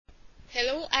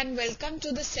Hello and welcome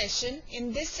to the session.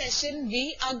 In this session,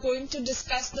 we are going to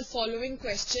discuss the following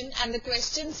question, and the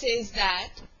question says that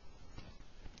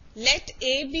let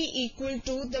A be equal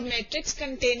to the matrix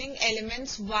containing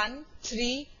elements 1,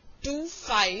 3, 2,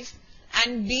 5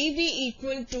 and B be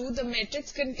equal to the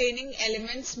matrix containing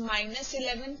elements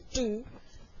 -11, 2.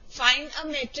 Find a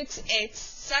matrix X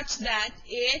such that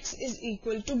AX is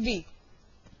equal to B.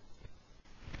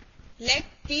 Let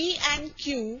P and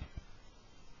Q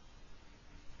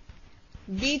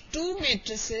be two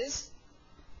matrices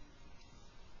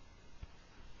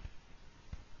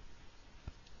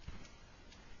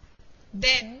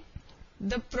then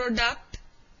the product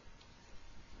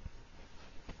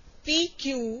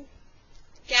PQ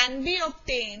can be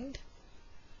obtained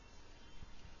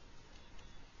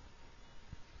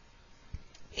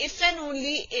if and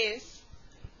only if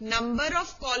number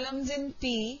of columns in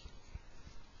P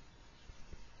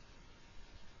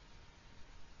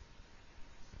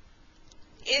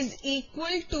is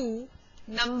equal to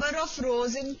number of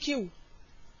rows in Q.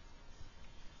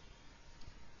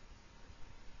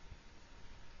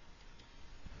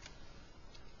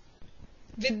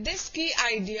 With this key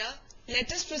idea,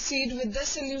 let us proceed with the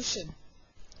solution.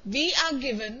 We are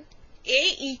given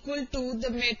A equal to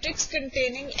the matrix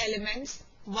containing elements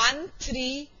 1,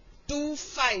 3, 2,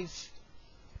 5.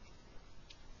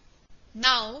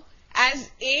 Now, as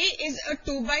A is a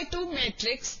 2 by 2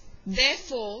 matrix,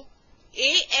 therefore,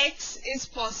 AX is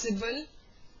possible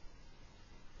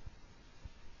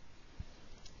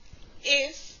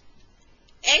if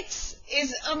X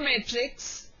is a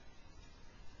matrix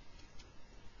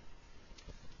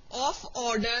of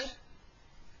order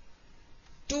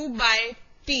 2 by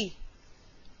P,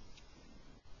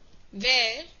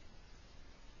 where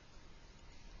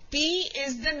P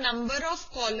is the number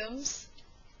of columns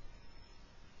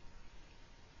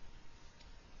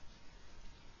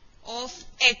of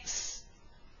X.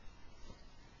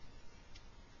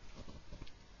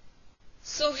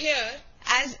 So here,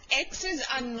 as X is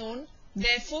unknown,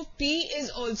 therefore P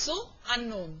is also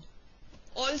unknown.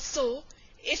 Also,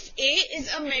 if A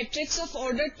is a matrix of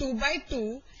order 2 by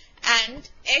 2 and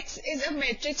X is a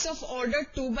matrix of order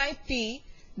 2 by P,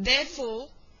 therefore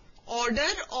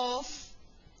order of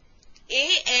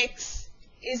AX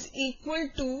is equal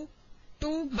to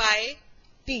 2 by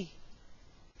P.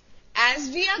 As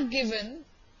we are given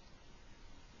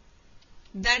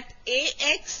that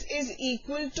AX is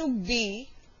equal to B,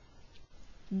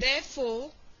 therefore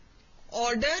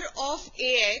order of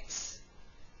AX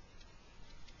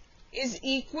is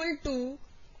equal to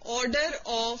order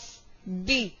of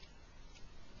B.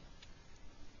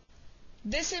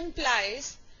 This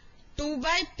implies 2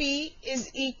 by P is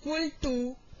equal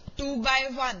to 2 by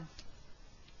 1.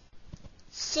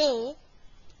 So,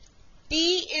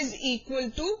 P is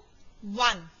equal to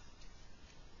 1.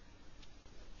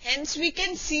 Hence, we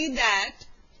can see that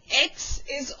X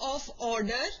is of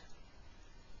order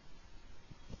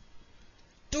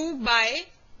 2 by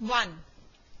 1.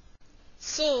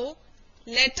 So,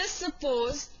 let us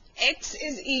suppose X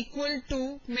is equal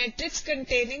to matrix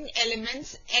containing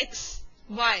elements X,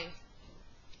 Y.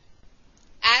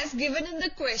 As given in the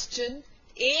question,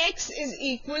 AX is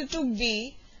equal to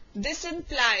B. This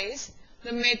implies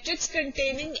the matrix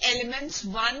containing elements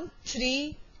 1,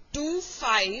 3, 2,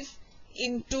 5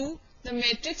 into the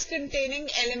matrix containing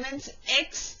elements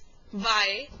X,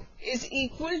 Y is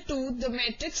equal to the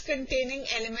matrix containing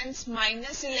elements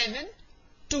 -11,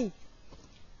 2.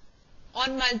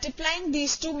 On multiplying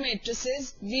these two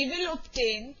matrices, we will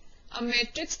obtain a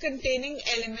matrix containing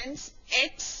elements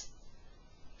X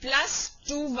plus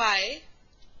 2Y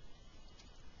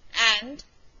and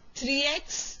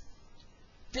 3X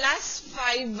plus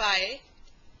 5Y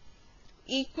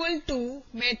equal to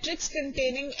matrix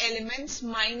containing elements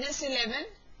 -11,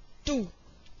 2.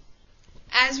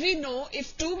 As we know,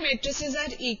 if two matrices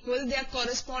are equal, their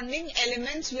corresponding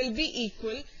elements will be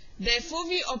equal. Therefore,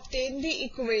 we obtain the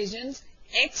equations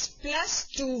X plus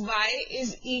 2Y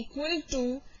is equal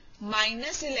to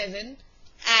 -11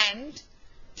 and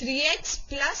 3X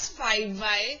plus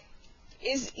 5Y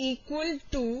is equal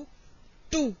to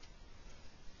 2.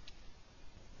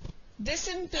 This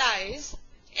implies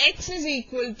X is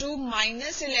equal to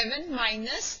 -11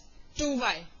 minus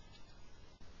 2Y.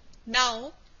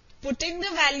 Now, putting the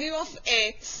value of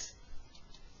X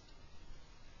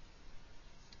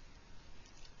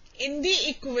in the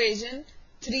equation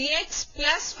 3X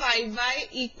plus 5Y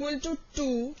equal to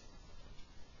 2,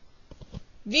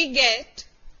 we get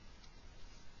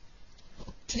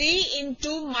 3 into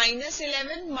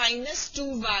 -11 minus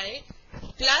 2Y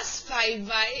plus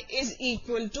 5Y is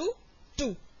equal to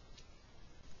 2.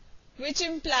 which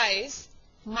implies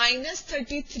minus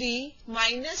 33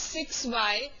 minus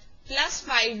 6y plus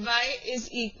 5y is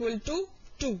equal to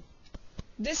 2.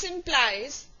 This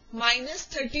implies minus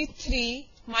 33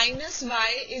 minus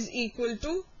y is equal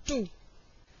to 2.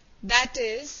 That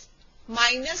is,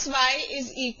 minus y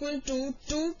is equal to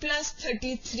 2 plus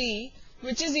 33,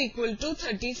 which is equal to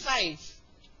 35.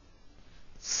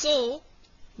 So,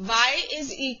 y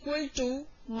is equal to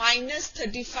minus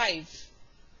 35.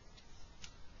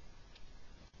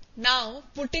 Now,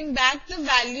 putting back the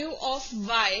value of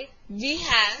y, we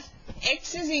have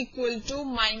x is equal to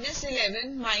minus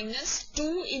 11 minus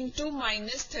 2 into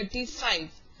minus 35,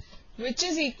 which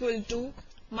is equal to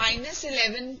minus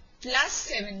 11 plus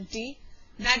 70,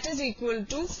 that is equal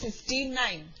to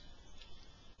 59.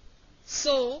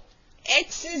 So,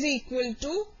 x is equal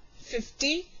to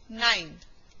 59.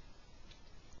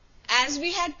 As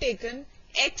we had taken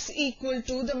x equal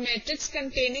to the matrix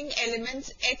containing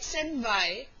elements x and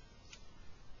y,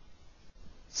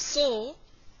 so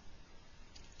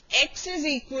x is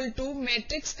equal to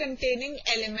matrix containing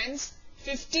elements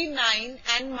 59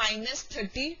 and minus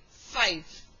 35,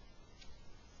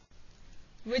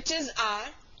 which is our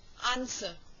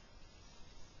answer.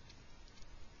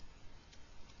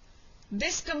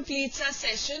 This completes our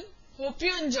session. Hope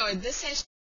you enjoyed this session.